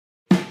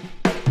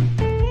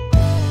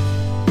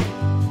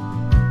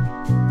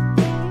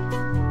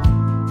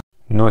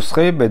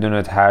نسخه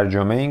بدون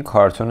ترجمه این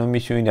کارتون رو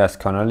میتونید از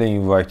کانال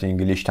ویدیو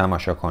انگلیسی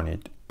تماشا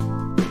کنید.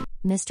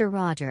 Mr.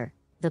 Roger,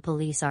 the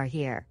police are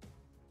here.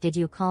 Did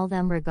you call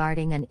them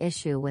regarding an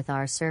issue with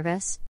our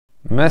service?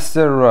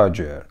 Mr.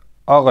 Roger،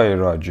 آقای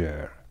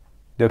راجر.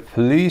 The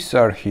police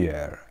are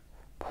here.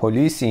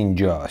 پلیس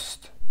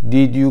اینجاست.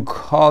 Did you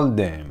call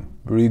them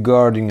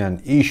regarding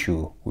an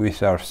issue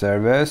with our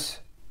service?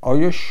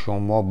 آیا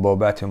شما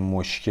بابت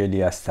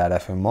مشکلی از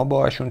طرف ما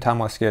باهاشون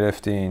تماس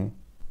گرفتین؟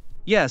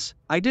 Yes,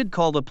 I did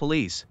call the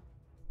police.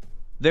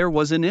 There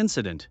was an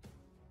incident.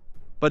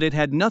 But it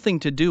had nothing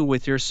to do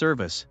with your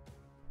service.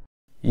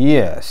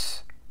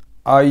 Yes,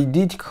 I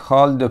did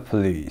call the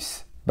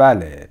police.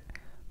 بله،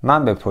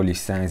 من به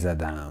پلیس زنگ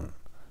زدم.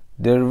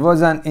 There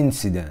was an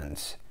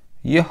incident.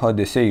 یه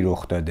حادثه ای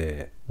رخ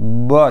داده.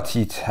 But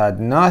it had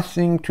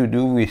nothing to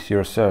do with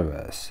your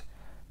service.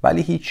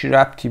 ولی هیچ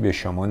ربطی به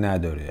شما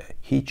نداره.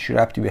 هیچ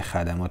ربطی به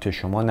خدمات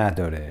شما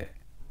نداره.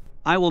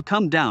 I will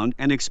come down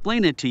and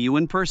explain it to you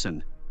in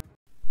person.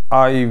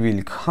 I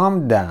will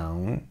come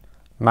down.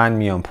 من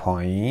میام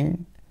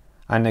پایین.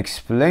 And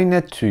explain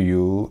it to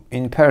you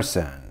in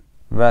person.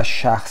 و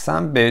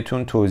شخصا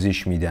بهتون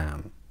توضیح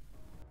میدم.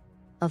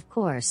 Of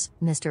course,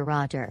 Mr.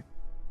 Roger.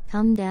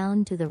 Come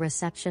down to the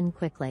reception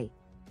quickly.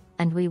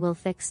 And we will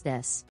fix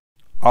this.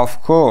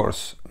 Of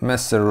course,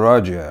 Mr.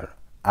 Roger.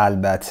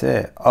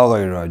 البته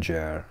آقای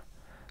راجر.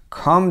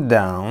 Come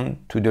down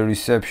to the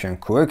reception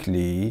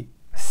quickly.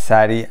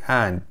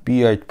 سریعاً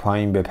بیاید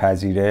پایین به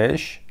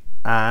پذیرش.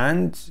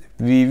 And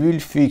we will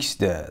fix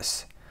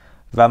this.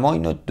 و ما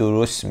اینو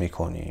درست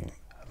میکنیم.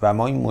 و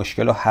ما این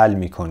مشکل رو حل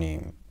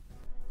میکنیم.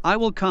 I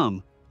will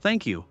come.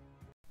 Thank you.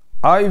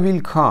 I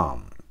will come.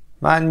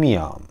 من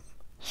میام.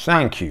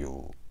 Thank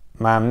you.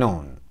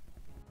 ممنون.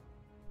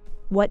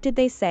 What did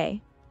they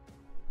say?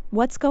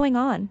 What's going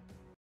on?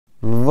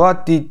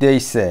 What did they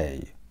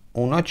say?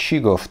 اونا چی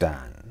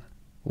گفتن؟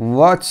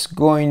 What's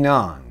going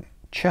on?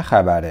 چه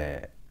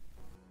خبره؟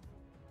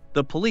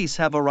 The police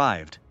have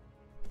arrived.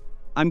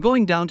 I'm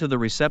going down to the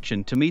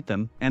reception to meet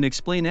them and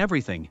explain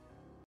everything.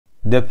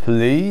 The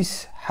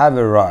police have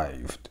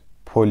arrived.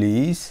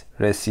 پلیس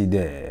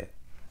رسیده.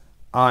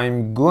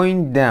 I'm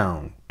going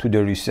down to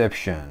the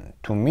reception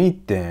to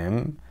meet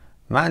them.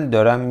 من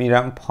دارم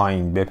میرم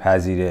پایین به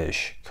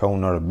پذیرش که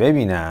اونا رو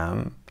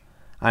ببینم.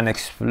 And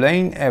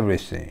explain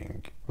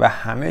everything. و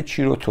همه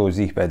چی رو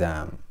توضیح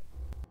بدم.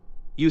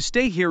 You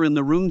stay here in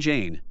the room,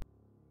 Jane.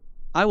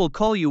 I will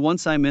call you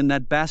once I'm in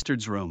that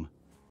bastard's room.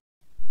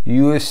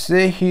 You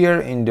stay here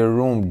in the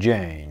room,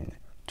 Jane.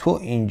 تو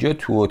اینجا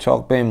تو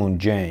اتاق بمون،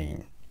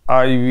 جین.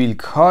 I will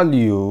call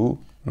you.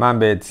 من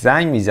بهت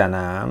زنگ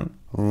میزنم.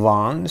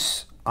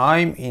 Once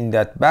I'm in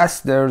that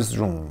bastard's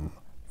room.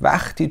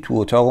 وقتی تو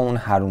اتاق اون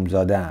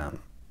حرومزاده‌ام.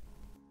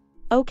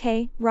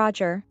 Okay,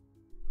 Roger.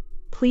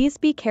 Please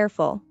be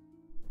careful.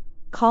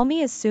 Call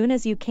me as soon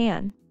as you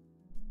can.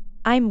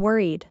 I'm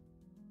worried.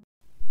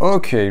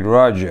 Okay,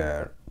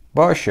 Roger.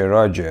 باشه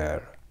راجر.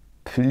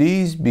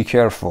 Please be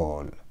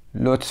careful.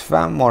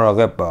 لطفاً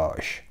مراقب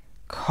باش.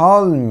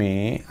 Call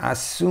me as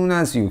soon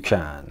as you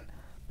can.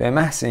 به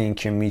محض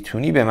اینکه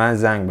میتونی به من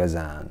زنگ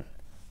بزن.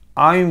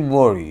 I'm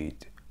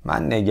worried.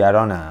 من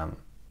نگرانم.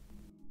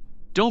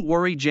 Don't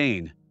worry,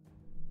 Jane.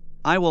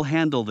 I will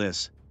handle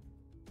this.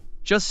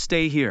 Just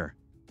stay here.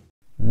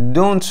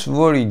 Don't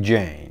worry,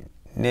 Jane.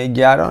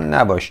 نگران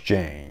نباش،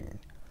 جین.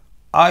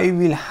 I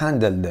will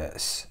handle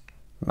this.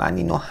 من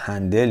اینو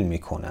هندل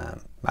میکنم.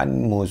 من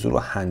این موضوع رو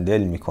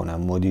هندل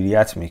میکنم.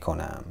 مدیریت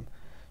میکنم.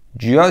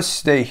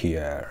 Just stay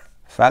here.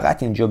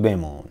 فقط اینجا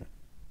بمون.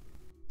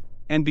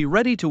 And be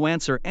ready to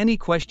answer any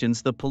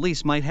questions the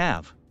police might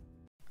have.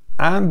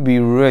 And be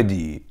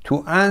ready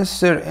to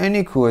answer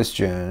any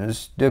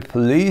questions the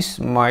police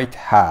might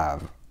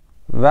have.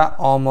 و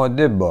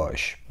آماده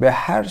باش به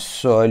هر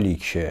سوالی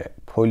که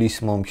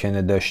پلیس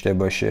ممکنه داشته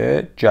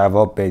باشه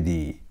جواب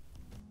بدی.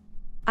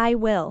 I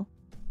will.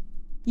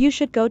 You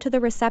should go to the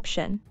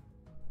reception.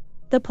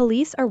 The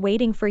police are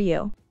waiting for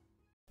you.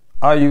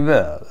 I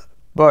will.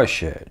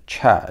 باشه،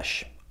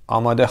 چشم.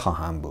 آماده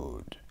خواهم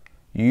بود.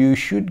 You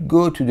should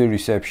go to the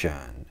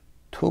reception.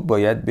 تو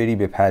باید بری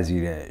به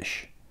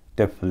پذیرش.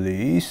 The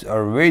police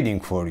are waiting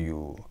for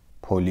you.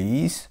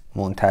 پلیس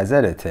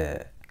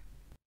منتظرته.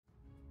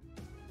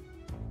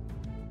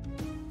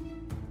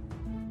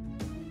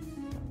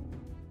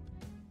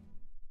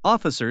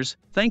 Officers,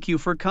 thank you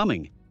for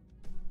coming.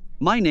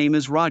 My name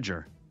is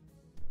Roger.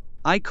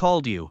 I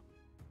called you.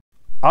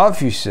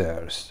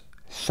 Officers,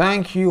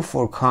 thank you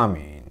for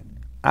coming.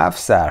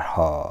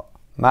 افسرها،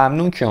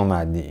 ممنون که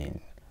اومدین.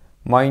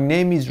 My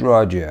name is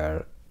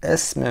Roger.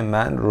 اسم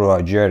من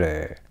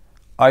راجره.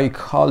 I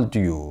called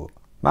you.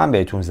 من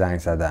بهتون زنگ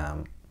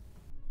زدم.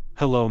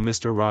 Hello,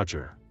 Mr.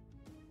 Roger.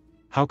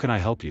 How can I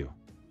help you?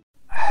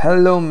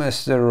 Hello,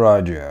 Mr.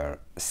 Roger.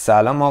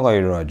 سلام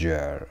آقای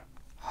راجر.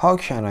 How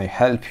can I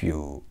help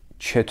you?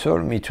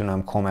 چطور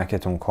میتونم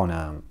کمکتون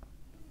کنم؟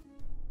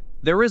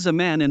 There is a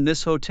man in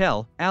this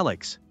hotel,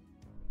 Alex,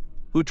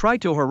 who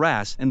tried to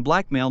harass and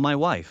blackmail my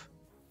wife.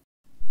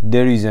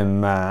 There is a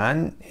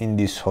man in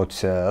this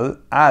hotel,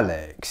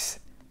 Alex.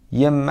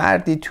 یه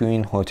مردی تو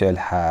این هتل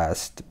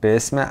هست به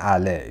اسم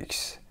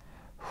الکس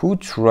who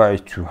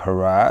tried to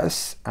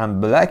harass and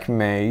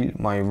blackmail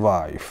my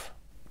wife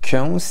که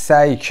اون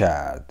سعی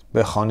کرد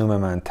به خانم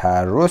من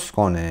تعرض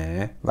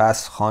کنه و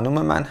از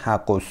خانم من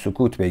حق و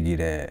سکوت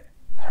بگیره.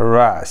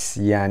 harass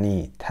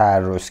یعنی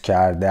تعرض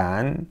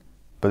کردن،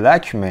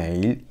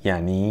 blackmail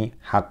یعنی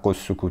حق و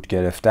سکوت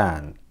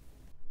گرفتن.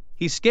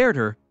 He scared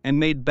her and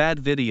made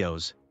bad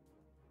videos.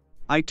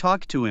 I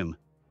talked to him.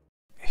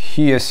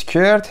 He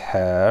scared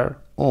her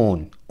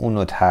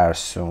اونو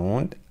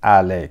ترسوند،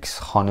 الکس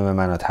خانم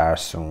منو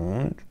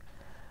ترسوند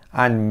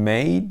and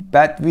made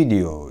bad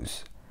videos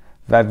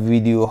و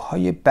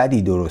ویدیوهای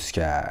بدی درست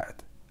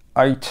کرد.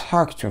 I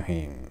talked to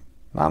him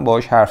من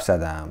باهاش حرف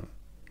زدم.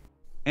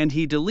 And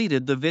he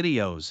deleted the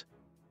videos.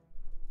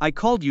 I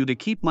called you to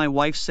keep my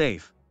wife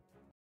safe.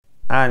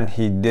 And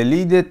he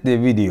deleted the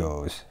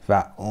videos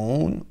و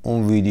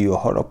اون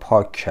ویدیوها رو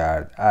پاک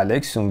کرد.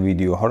 الکس اون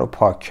ویدیوها رو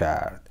پاک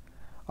کرد.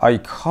 I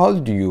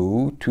called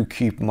you to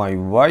keep my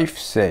wife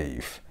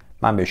safe.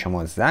 من به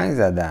شما زنگ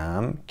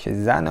زدم که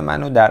زن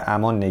منو در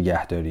امان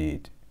نگه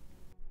دارید.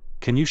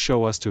 Can you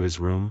show us to his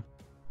room?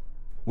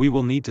 We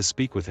will need to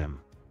speak with him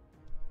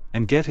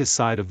and get his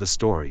side of the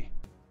story.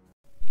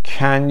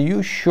 Can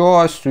you show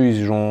us to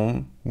his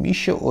room?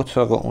 میشه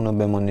اتاق اونو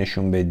به ما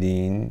نشون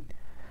بدین؟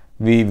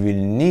 We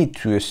will need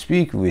to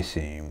speak with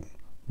him.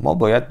 ما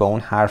باید با اون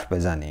حرف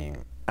بزنیم.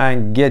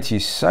 And get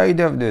his side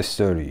of the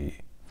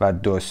story. و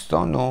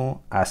داستانو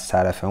از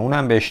طرف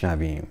اونم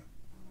بشنویم.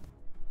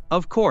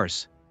 Of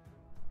course.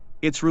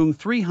 It's room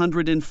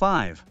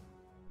 305.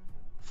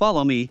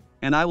 Follow me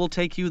and I will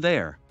take you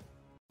there.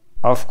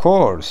 Of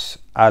course.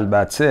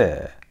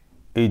 البته.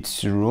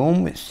 It's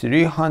room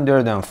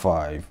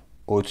 305.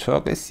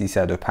 اتاق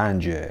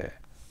 305.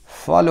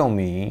 Follow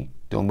me.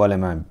 دنبال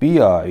من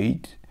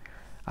بیایید.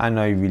 And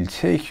I will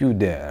take you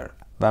there.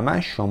 و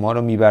من شما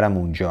رو میبرم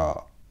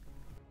اونجا.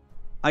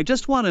 I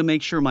just want to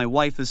make sure my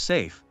wife is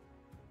safe.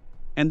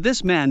 And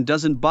this man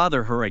doesn't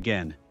bother her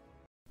again.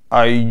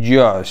 I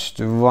just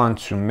want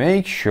to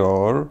make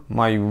sure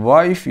my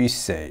wife is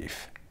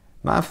safe.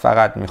 من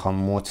فقط میخوام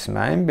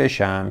مطمئن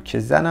بشم که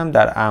زنم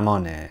در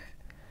امانه.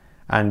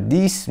 And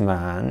this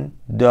man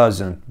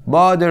doesn't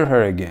bother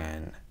her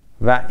again.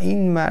 و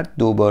این مرد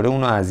دوباره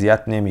اونو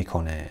اذیت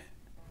نمیکنه.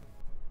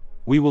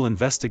 We will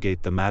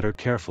investigate the matter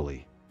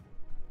carefully.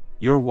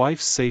 Your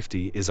wife's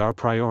safety is our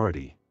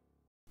priority.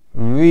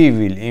 We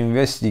will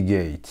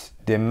investigate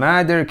the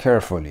matter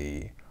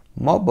carefully.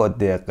 ما با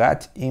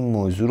دقت این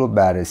موضوع رو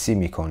بررسی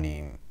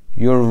میکنیم.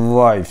 Your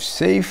wife's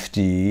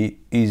safety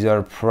is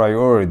our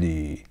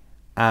priority.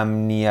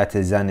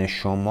 امنیت زن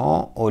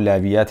شما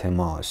اولویت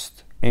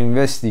ماست.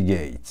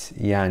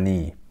 Investigate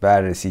یعنی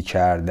بررسی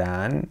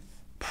کردن.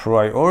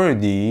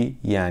 Priority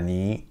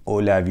یعنی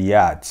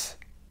اولویت.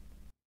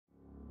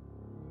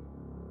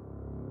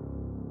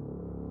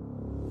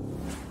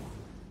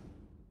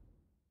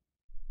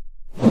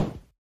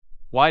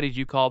 Why did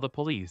you call the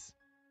police?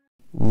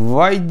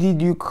 Why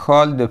did you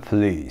call the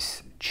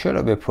police?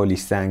 چرا به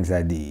پلیس زنگ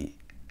زدی؟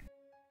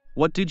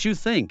 What did you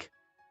think?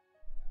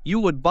 You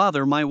would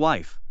bother my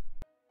wife.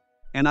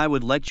 And I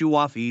would let you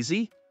off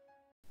easy?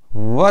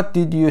 What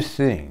did you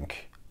think?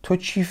 تو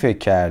چی فکر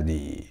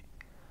کردی؟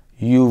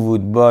 You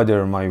would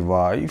bother my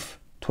wife.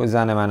 تو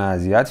زن من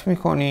اذیت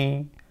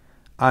میکنی.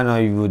 And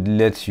I would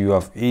let you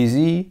off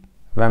easy.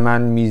 و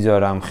من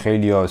میذارم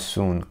خیلی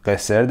آسون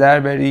قصر در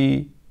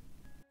بری.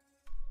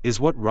 Is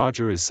what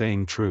Roger is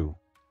saying true?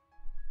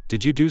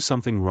 Did you do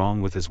something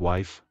wrong with his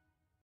wife?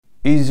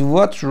 Is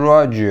what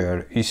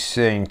Roger is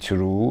saying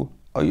true?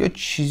 آیا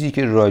چیزی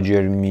که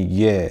راجر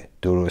میگه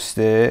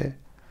درسته؟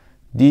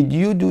 Did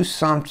you do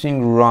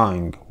something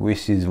wrong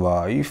with his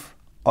wife?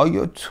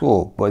 آیا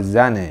تو با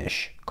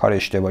زنش کار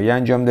اشتباهی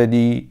انجام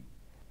دادی؟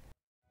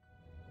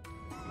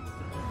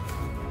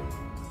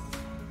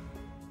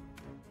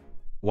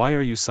 Why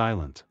are you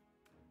silent?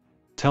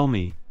 Tell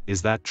me,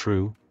 is that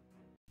true?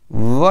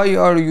 Why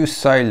are you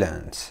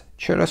silent?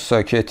 چرا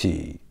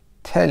ساکتی؟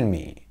 Tell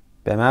me.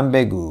 به من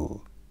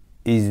بگو.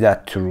 Is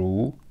that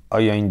true?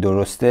 آیا این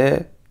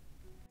درسته؟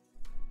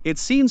 It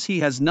seems he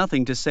has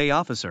nothing to say,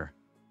 officer.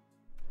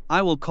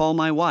 I will call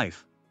my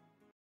wife.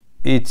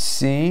 It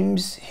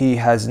seems he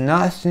has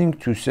nothing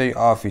to say,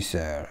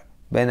 officer.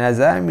 به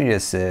نظر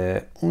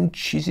میرسه اون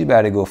چیزی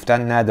برای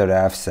گفتن نداره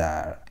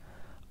افسر.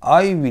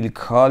 I will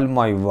call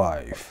my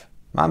wife.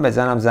 من به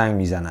زنم زنگ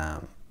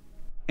میزنم.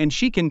 And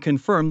she can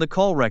confirm the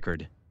call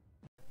record.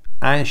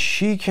 And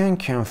she can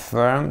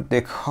confirm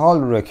the call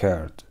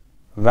record.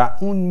 و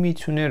اون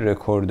میتونه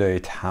رکوردای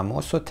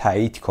تماس رو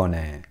تایید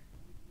کنه.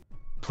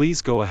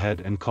 Please go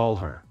ahead and call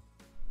her.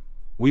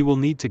 We will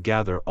need to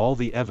gather all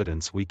the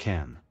evidence we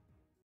can.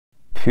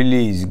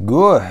 Please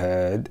go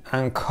ahead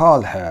and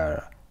call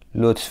her.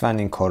 لطفاً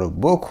این کارو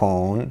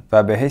بکن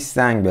و بهش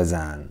زنگ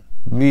بزن.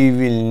 We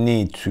will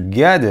need to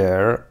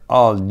gather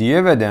all the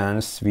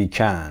evidence we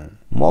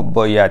can. ما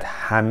باید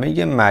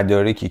همه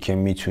مدارکی که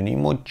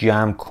میتونیم رو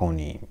جمع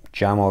کنیم.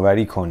 جمع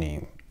آوری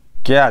کنیم.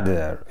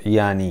 Gather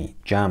یعنی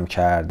جمع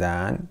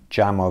کردن،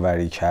 جمع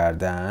آوری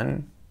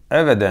کردن.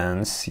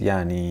 evidence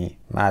یعنی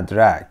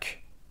مدرک.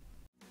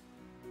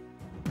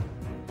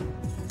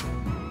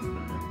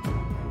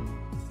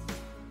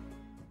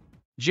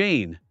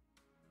 Jane,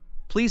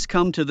 please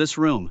come to this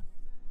room.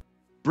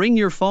 Bring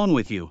your phone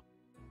with you.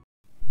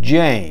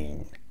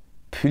 Jane,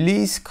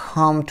 please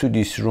come to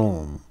this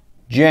room.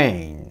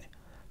 Jane,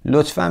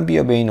 لطفاً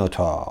بیا به این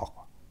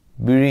اتاق.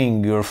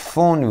 Bring your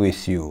phone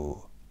with you.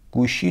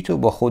 گوشیتو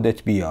با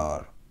خودت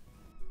بیار.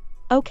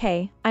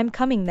 Okay, I'm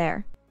coming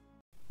there.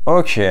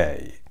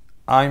 Okay,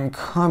 I'm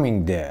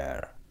coming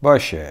there.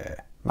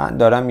 باشه، من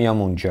دارم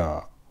میام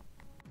اونجا.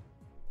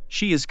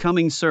 She is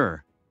coming,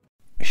 sir.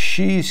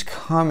 She's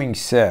coming,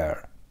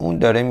 sir. اون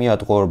داره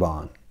میاد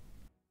قربان.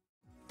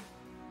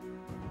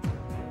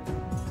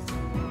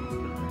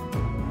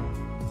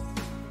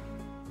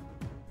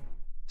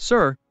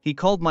 Sir, he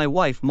called my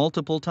wife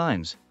multiple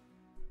times.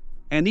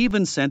 And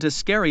even sent a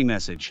scary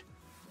message.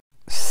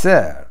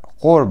 Sir,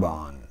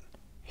 قربان.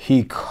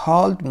 He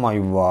called my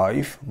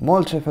wife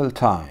multiple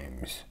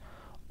times.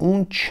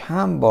 اون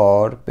چند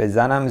بار به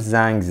زنم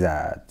زنگ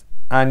زد.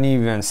 And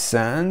even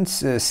sent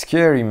a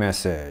scary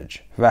message.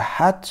 و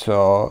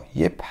حتی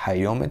یه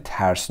پیام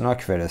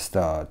ترسناک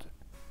فرستاد.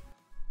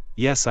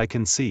 Yes, I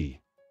can see.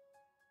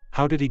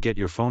 How did he get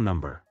your phone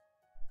number?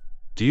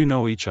 Do you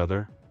know each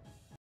other?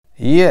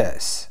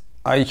 Yes,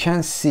 I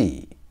can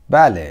see.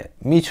 بله،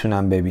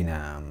 میتونم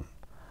ببینم.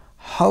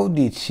 How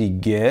did he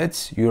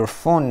get your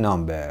phone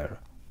number?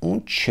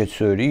 اون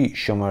چطوری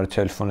شماره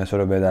تلفنت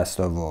رو به دست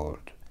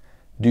آورد؟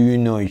 Do you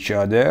know each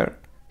other?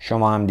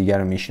 شما هم دیگر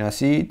رو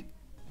میشناسید؟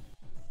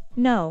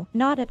 No,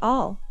 not at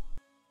all.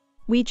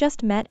 We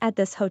just met at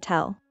this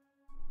hotel.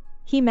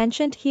 He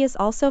mentioned he is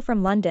also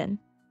from London.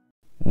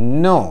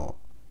 No,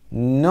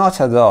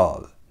 not at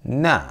all.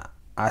 نه،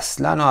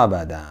 اصلاً و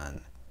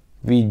ابداً.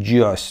 We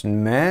just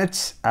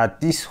met at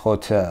this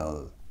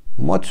hotel.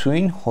 ما تو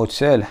این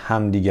هتل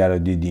همدیگر رو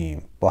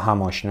دیدیم. با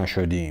هم آشنا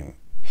شدیم.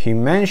 He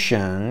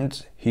mentioned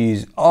he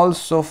is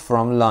also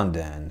from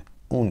London.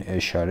 اون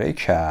اشاره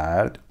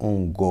کرد.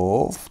 اون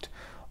گفت.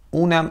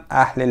 اونم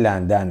اهل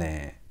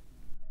لندنه.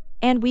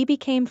 And we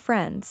became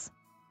friends.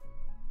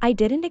 I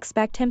didn't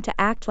expect him to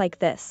act like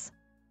this.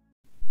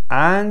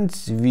 And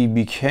we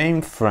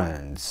became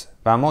friends.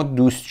 و ما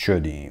دوست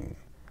شدیم.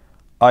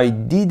 I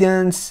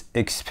didn't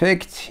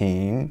expect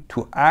him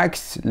to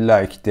act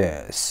like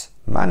this.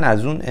 من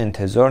از اون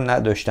انتظار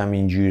نداشتم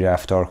اینجوری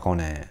رفتار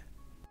کنه.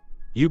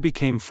 You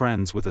became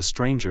friends with a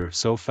stranger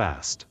so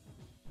fast.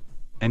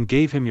 And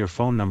gave him your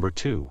phone number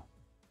too.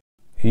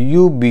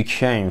 You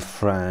became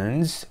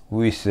friends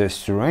with a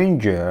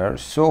stranger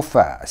so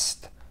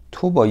fast.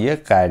 تو با یه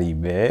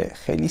غریبه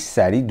خیلی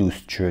سریع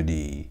دوست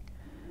شدی.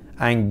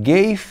 And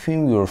gave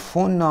him your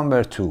phone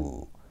number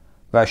too.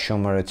 و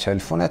شماره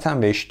تلفنت هم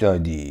بهش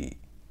دادی.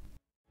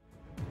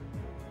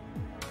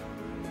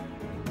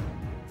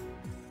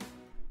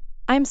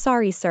 I'm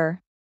sorry, sir.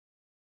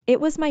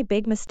 It was my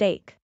big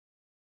mistake.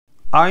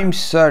 I'm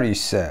sorry,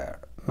 sir.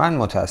 من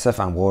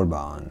متاسفم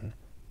قربان.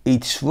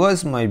 It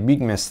was my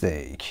big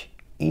mistake.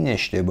 این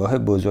اشتباه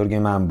بزرگ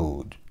من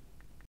بود.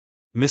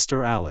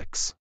 Mr.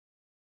 Alex.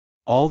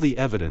 All the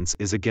evidence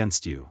is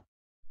against you.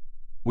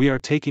 We are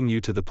taking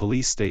you to the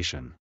police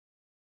station.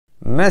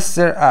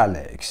 Mr.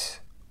 Alex.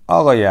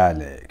 آقای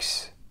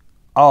الکس.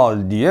 All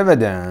the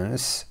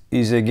evidence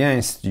is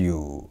against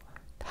you.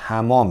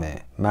 تمام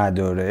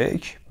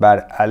مدارک بر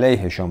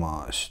علیه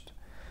شماست.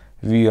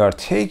 We are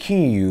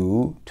taking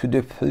you to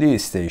the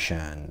police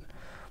station.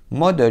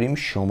 ما داریم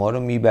شما رو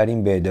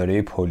میبریم به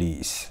اداره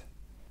پلیس.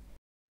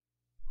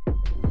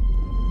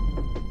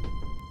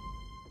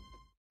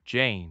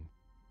 Jane,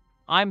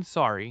 I'm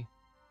sorry.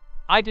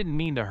 I didn't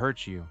mean to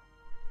hurt you.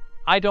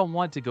 I don't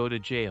want to go to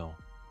jail.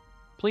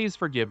 Please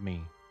forgive me.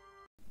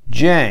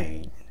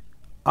 Jane,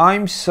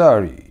 I'm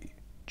sorry.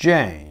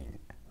 Jane,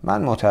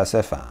 من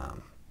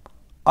متاسفم.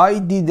 I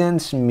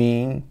didn't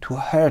mean to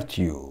hurt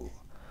you.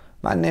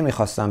 من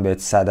نمیخواستم بهت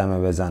صدمه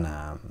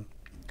بزنم.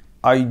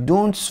 I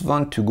don't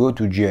want to go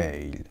to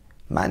jail.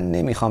 من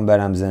نمیخوام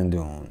برم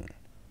زندون.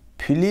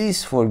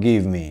 Please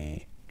forgive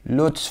me.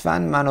 لطفاً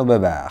منو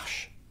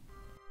ببخش.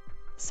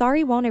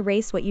 Sorry won't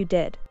erase what you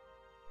did.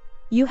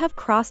 You have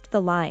crossed the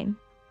line.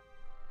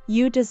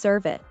 You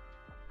deserve it.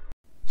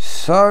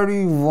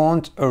 Sorry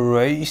won't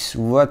erase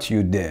what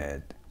you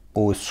did.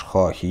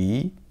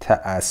 عذرخواهی،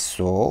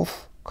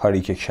 تأسف،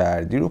 کاری که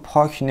کردی رو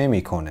پاک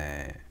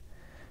نمیکنه.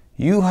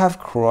 You have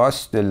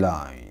crossed the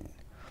line.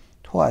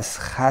 تو از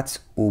خط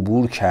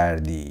عبور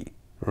کردی.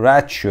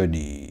 رد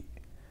شدی.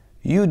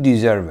 You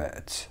deserve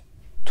it.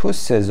 تو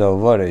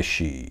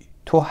سزاوارشی.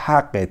 تو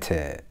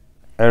حقته.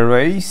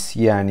 Erase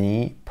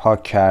یعنی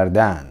پاک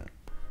کردن.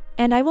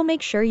 And I will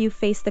make sure you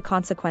face the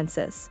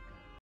consequences.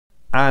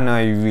 And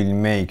I will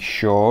make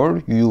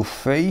sure you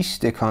face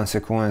the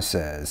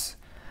consequences.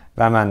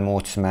 و من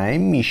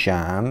مطمئن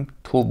میشم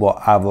تو با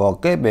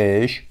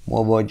عواقبش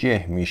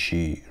مواجه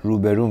میشی.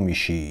 روبرو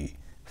میشی.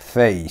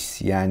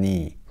 Face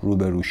یعنی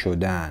روبرو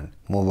شدن.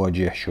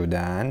 مواجه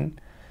شدن.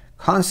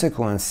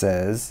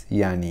 Consequences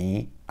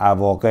یعنی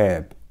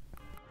عواقب.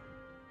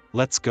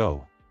 Let's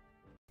go.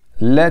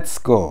 Let's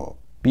go.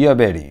 بیا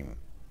بریم.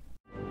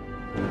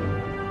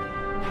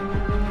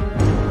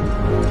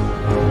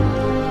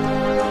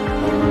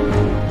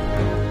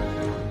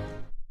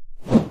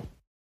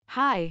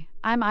 Hi,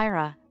 I'm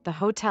Ira, the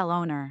hotel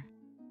owner.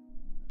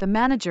 The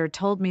manager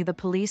told me the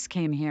police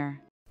came here.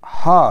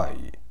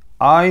 Hi,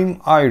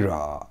 I'm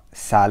Ira.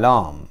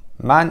 سلام.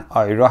 من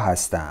آیرا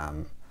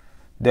هستم.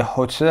 The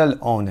hotel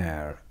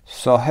owner.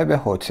 صاحب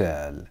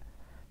هتل.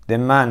 The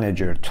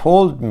manager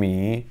told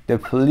me the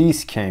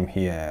police came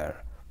here.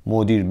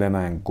 مدیر به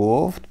من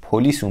گفت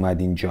پلیس اومد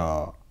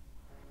اینجا.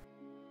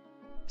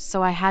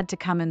 So I had to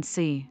come and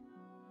see.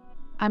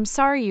 I'm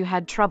sorry you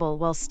had trouble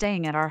while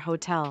staying at our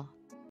hotel.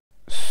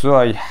 So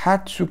I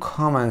had to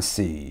come and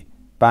see.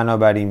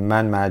 بنابراین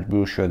من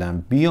مجبور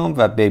شدم بیام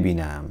و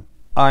ببینم.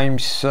 I'm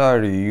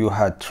sorry you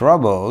had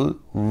trouble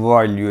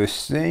while you were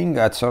staying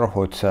at our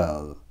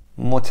hotel.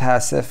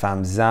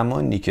 متاسفم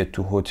زمانی که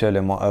تو هتل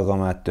ما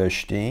اقامت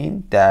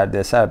داشتین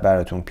دردسر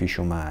براتون پیش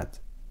اومد.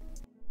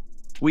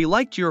 We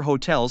liked your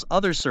hotel's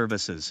other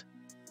services.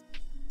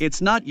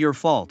 It's not your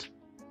fault.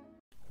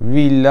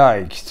 We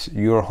liked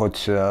your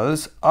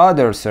hotel's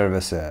other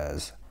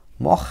services.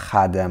 ما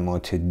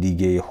خدمات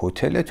دیگه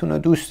هتلتون رو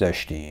دوست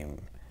داشتیم.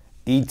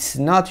 It's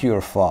not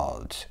your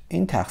fault.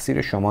 این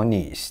تقصیر شما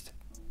نیست.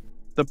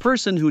 The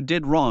person who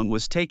did wrong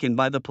was taken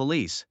by the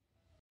police.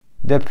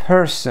 The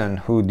person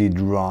who did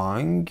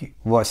wrong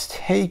was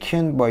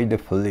taken by the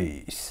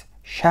police.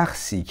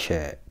 شخصی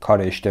که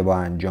کار اشتباه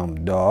انجام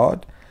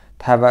داد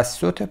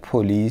توسط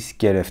پلیس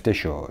گرفته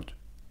شد.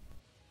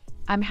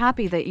 I'm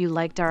happy that you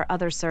liked our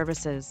other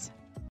services.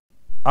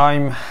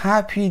 I'm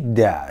happy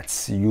that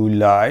you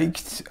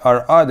liked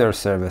our other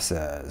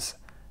services.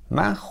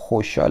 من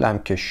خوشحالم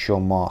که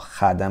شما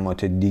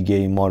خدمات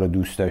دیگه ما رو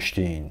دوست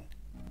داشتین.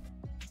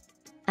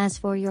 As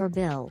for your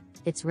bill,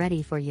 it's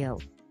ready for you.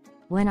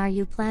 When are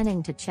you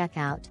planning to check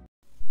out?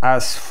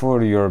 As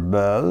for your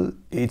bill,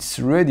 it's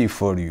ready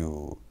for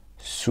you.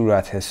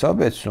 صورت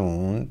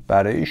حسابتون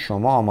برای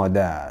شما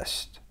آماده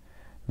است.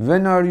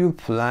 When are you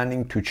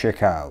planning to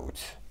check out?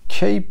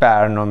 کی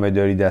برنامه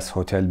دارید از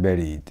هتل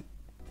برید؟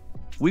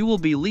 We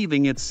will be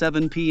leaving at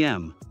 7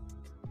 p.m.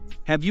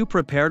 Have you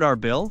prepared our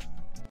bill?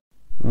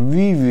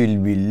 We will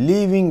be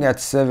leaving at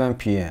 7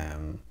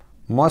 p.m.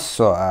 ما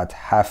ساعت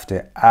 7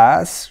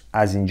 عصر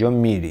از اینجا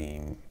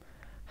میریم.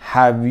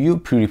 Have you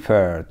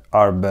prepared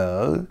our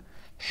bill?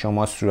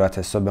 شما صورت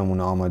حسابمون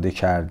آماده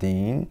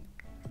کردین؟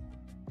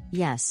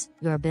 Yes,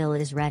 your bill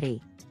is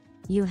ready.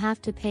 You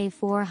have to pay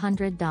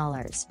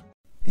 $400.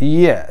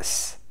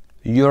 Yes,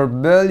 your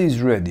bill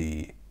is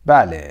ready.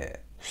 بله،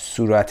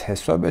 صورت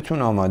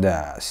حسابتون آماده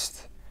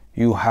است.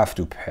 You have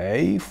to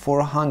pay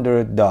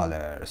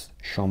 $400.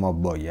 شما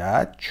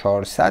باید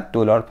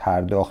 $400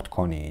 پرداخت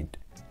کنید.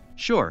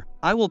 Sure,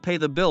 I will pay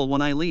the bill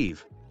when I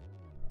leave.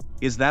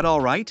 Is that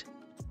all right?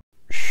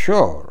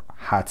 Sure,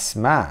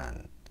 حتما.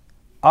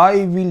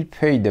 I will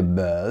pay the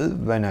bill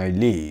when I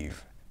leave.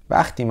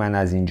 وقتی من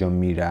از اینجا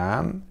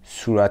میرم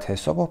صورت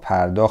حساب رو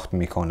پرداخت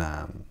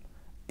میکنم.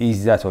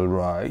 Is that all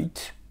right?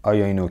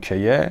 آیا این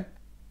اوکیه؟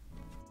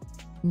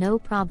 No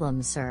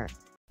problem, sir.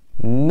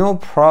 No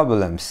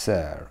problem,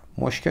 sir.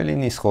 مشکلی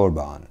نیست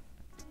قربان.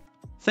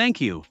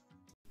 Thank you.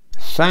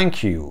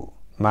 Thank you.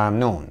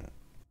 ممنون.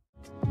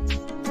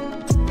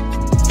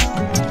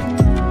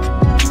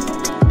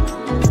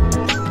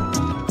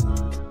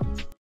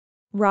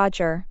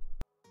 Roger.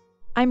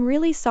 I'm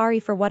really sorry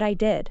for what I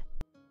did.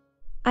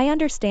 I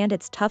understand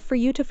it's tough for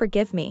you to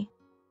forgive me.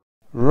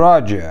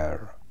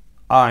 Roger.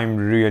 I'm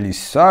really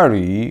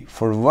sorry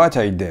for what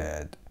I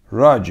did.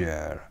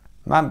 Roger.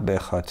 من به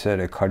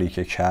خاطر کاری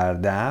که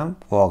کردم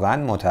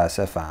واقعا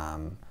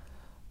متاسفم.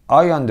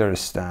 I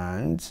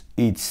understand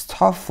it's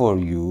tough for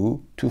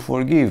you to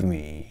forgive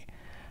me.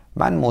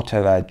 من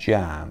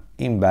متوجهم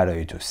این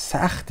برای تو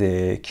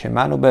سخته که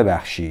منو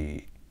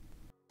ببخشی.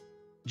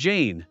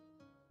 Jane.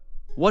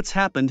 What's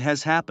happened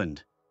has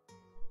happened.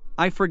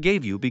 I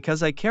forgave you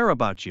because I care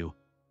about you.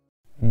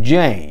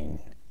 Jane.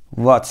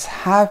 What's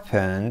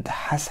happened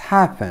has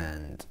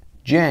happened.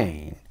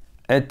 Jane.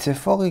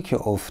 اتفاقی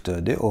که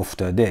افتاده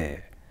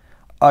افتاده.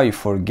 I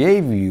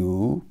forgave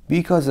you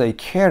because I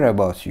care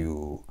about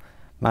you.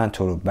 من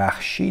تو رو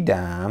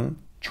بخشیدم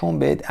چون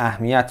بهت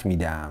اهمیت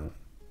میدم.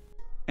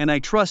 And I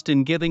trust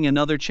in giving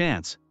another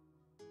chance.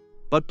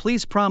 But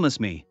please promise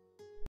me.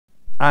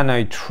 And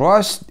I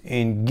trust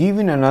in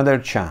giving another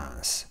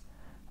chance.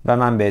 و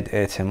من بهت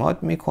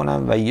اعتماد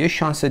میکنم و یه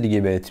شانس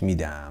دیگه بهت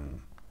میدم.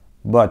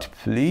 But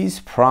please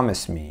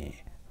promise me.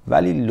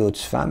 ولی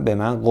لطفاً به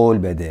من قول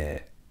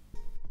بده.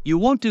 You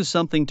won't do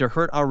something to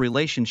hurt our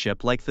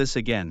relationship like this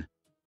again.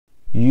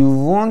 You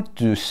won't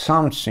do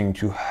something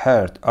to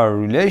hurt our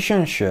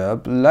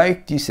relationship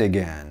like this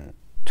again.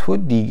 تو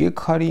دیگه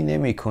کاری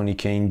نمی کنی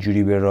که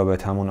اینجوری به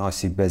رابطمون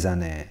آسیب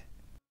بزنه.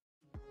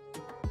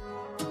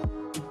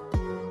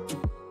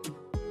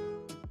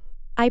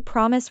 I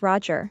promise,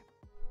 Roger.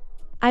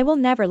 I will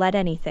never let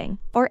anything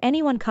or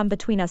anyone come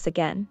between us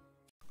again.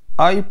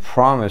 I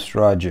promise,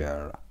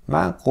 Roger.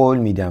 من قول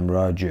میدم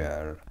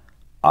راجر.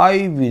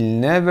 I will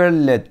never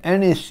let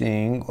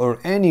anything or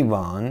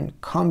anyone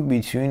come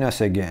between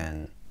us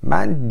again.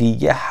 من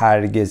دیگه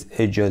هرگز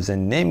اجازه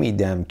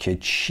نمیدم که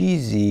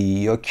چیزی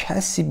یا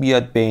کسی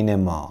بیاد بین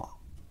ما.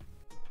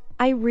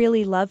 I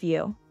really love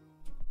you.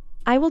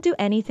 I will do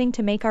anything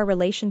to make our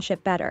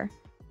relationship better.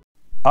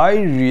 I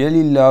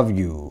really love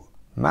you.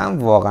 من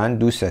واقعا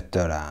دوستت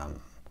دارم.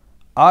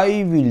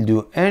 I will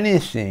do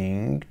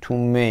anything to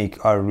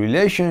make our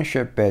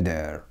relationship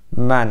better.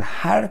 من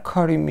هر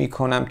کاری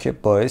میکنم که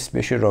باعث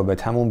بشه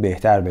رابطمون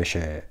بهتر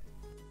بشه.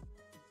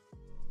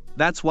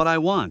 That's what I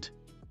want.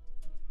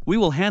 We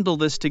will handle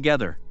this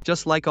together,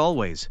 just like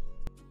always.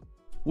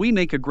 We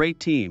make a great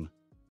team.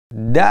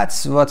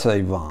 That's what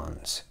I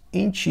want.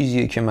 این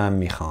چیزیه که من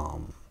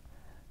میخوام.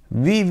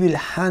 We will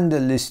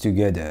handle this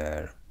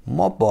together.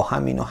 ما با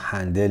هم اینو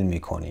هندل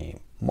میکنیم.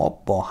 ما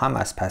با هم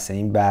از پس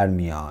این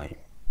برمیایم.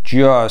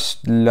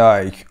 Just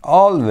like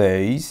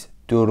always.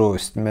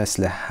 درست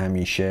مثل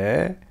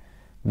همیشه.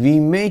 We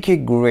make a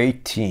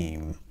great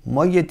team.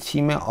 ما یه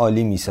تیم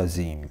عالی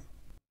میسازیم.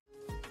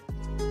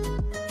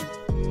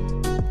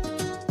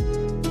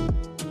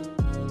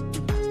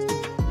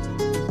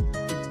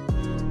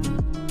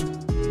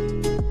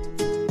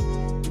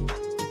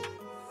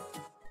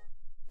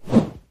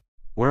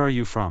 Where are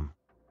you from?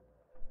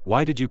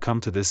 Why did you come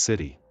to this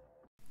city?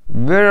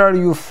 Where are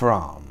you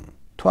from?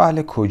 تو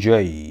اهل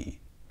کجایی؟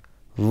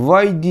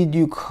 Why did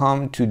you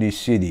come to this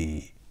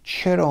city?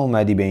 چرا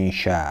اومدی به این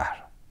شهر؟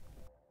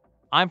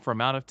 I'm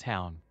from out of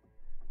town.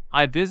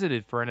 I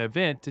visited for an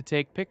event to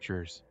take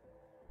pictures.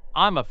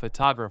 I'm a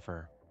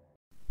photographer.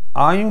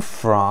 I'm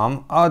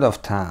from out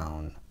of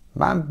town.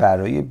 من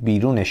برای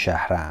بیرون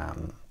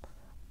شهرم.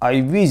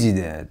 I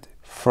visited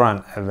for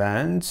an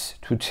event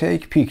to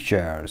take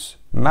pictures.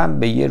 من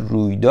به یه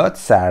رویداد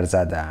سر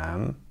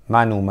زدم.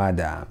 من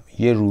اومدم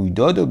یه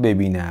رویداد رو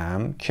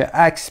ببینم که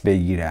عکس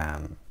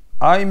بگیرم.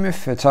 I'm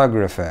a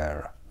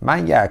photographer.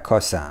 من یه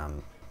عکاسم.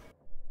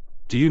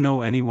 Do you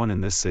know anyone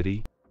in this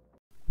city?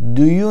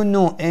 Do you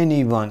know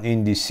anyone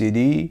in this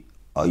city?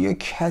 آیا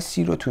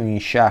کسی رو تو این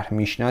شهر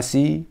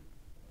میشناسی؟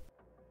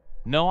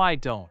 No, I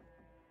don't.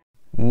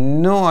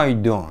 No, I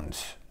don't.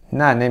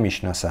 نه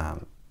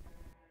نمیشناسم.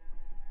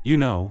 You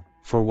know,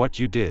 for what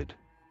you did.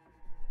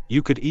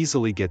 You could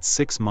easily get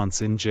 6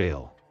 months in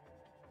jail.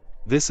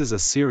 This is a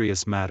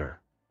serious matter.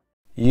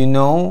 You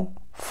know,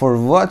 for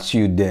what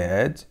you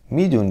did.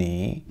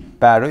 میدونی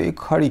برای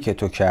کاری که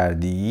تو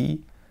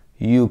کردی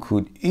You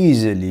could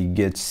easily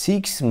get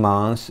 6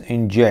 months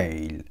in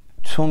jail.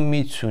 تو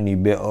میتونی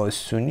به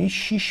آسونی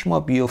 6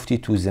 ماه بیفتی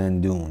تو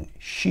زندون.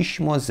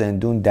 6 ماه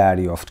زندون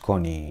دریافت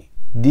کنی.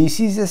 This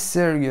is a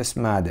serious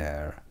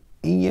matter.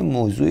 این یه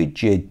موضوع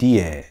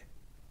جدیه.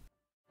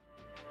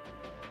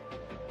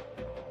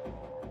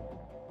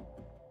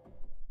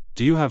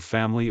 Do you have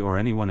family or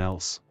anyone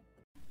else?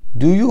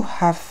 Do you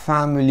have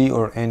family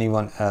or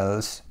anyone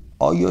else?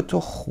 آیا تو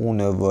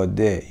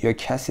خانواده یا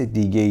کس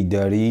دیگه ای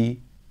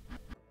داری؟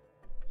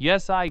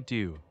 Yes, I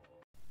do.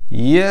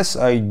 Yes,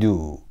 I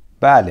do.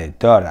 بله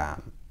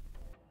دارم.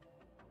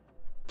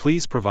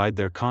 Please provide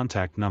their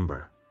contact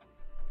number.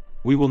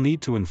 We will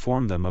need to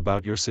inform them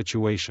about your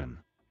situation.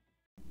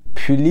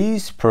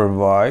 Please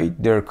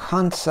provide their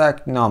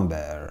contact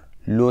number.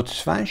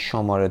 لطفاً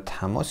شماره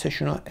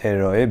تماسشون رو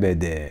ارائه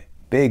بده.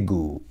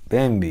 بگو.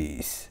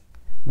 بنویس.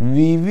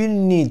 We will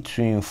need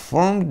to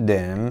inform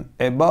them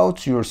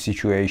about your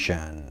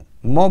situation.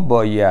 ما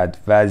باید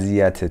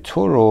وضعیت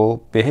تو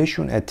رو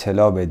بهشون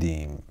اطلاع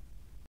بدیم.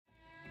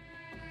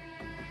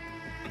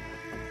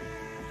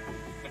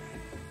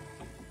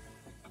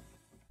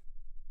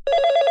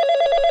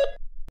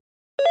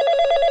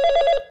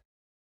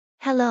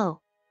 Hello.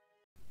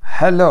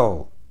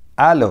 Hello.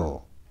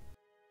 Allo.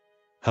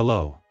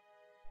 Hello.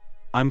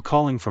 I'm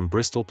calling from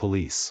Bristol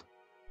Police.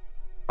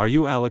 Are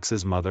you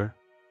Alex's mother?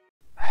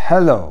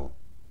 Hello.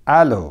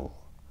 Allo.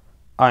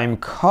 I'm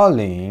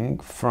calling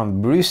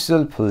from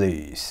Bristol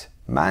Police.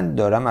 من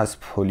دارم از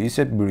پلیس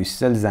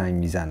بریستل زنگ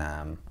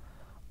میزنم.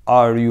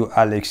 Are you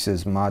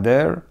Alex's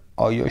mother?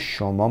 آیا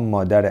شما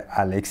مادر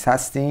الکس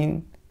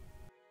هستین؟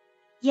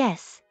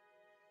 Yes.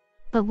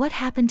 But what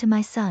happened to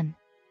my son?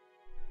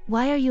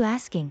 Why are you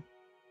asking?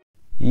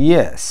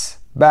 Yes.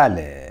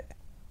 بله.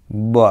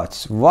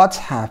 But what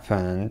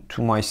happened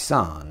to my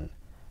son?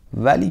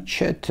 ولی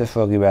چه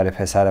اتفاقی برای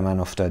پسر من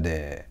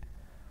افتاده؟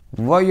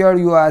 Why are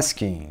you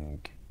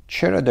asking?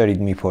 چرا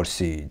دارید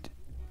میپرسید؟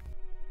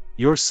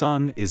 Your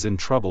son is in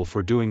trouble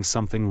for doing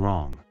something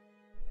wrong.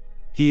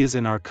 He is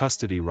in our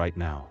custody right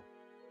now.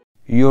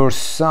 Your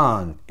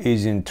son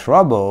is in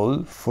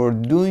trouble for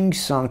doing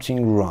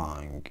something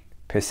wrong.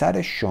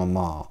 پسر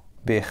شما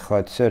به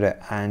خاطر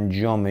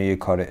انجام یک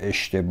کار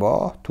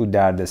اشتباه تو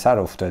دردسر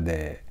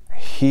افتاده.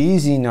 He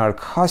is in our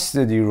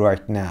custody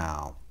right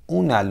now.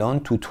 اون الان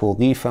تو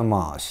توقیف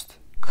ماست.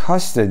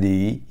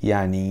 Custody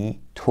یعنی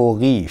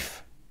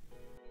توقیف.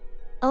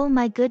 Oh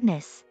my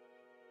goodness.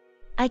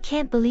 I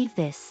can't believe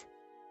this.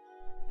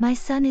 My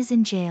son is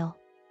in jail.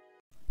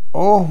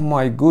 Oh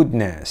my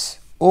goodness.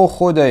 او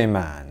خدای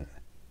من.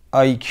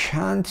 I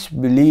can't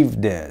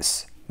believe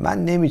this.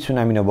 من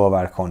نمیتونم اینو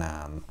باور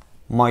کنم.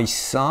 My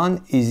son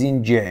is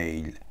in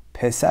jail.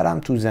 پسرم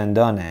تو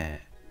زندانه.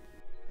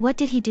 What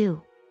did he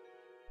do?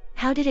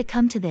 How did it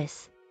come to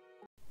this?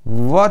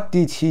 What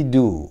did he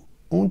do?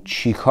 اون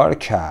چی کار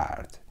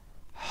کرد؟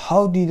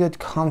 How did it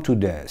come to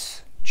this?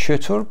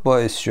 چطور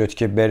باعث شد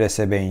که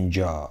برسه به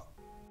اینجا؟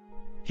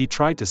 He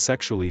tried to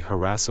sexually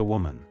harass a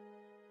woman.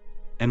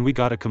 And we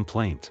got a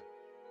complaint.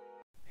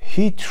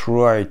 He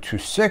tried to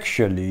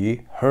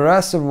sexually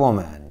harass a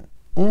woman.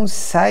 اون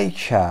سعی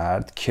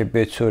کرد که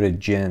به طور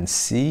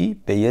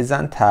جنسی به یه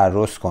زن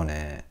تعرض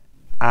کنه.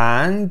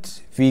 And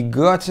we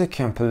got a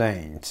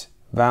complaint.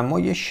 و ما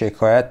یه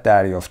شکایت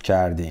دریافت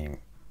کردیم.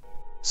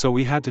 So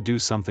we had to do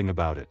something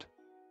about it.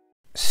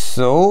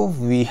 So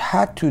we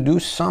had to do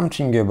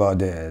something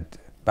about it.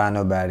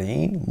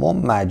 بنابراین ما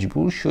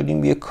مجبور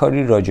شدیم یه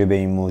کاری راجع به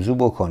این موضوع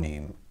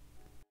بکنیم.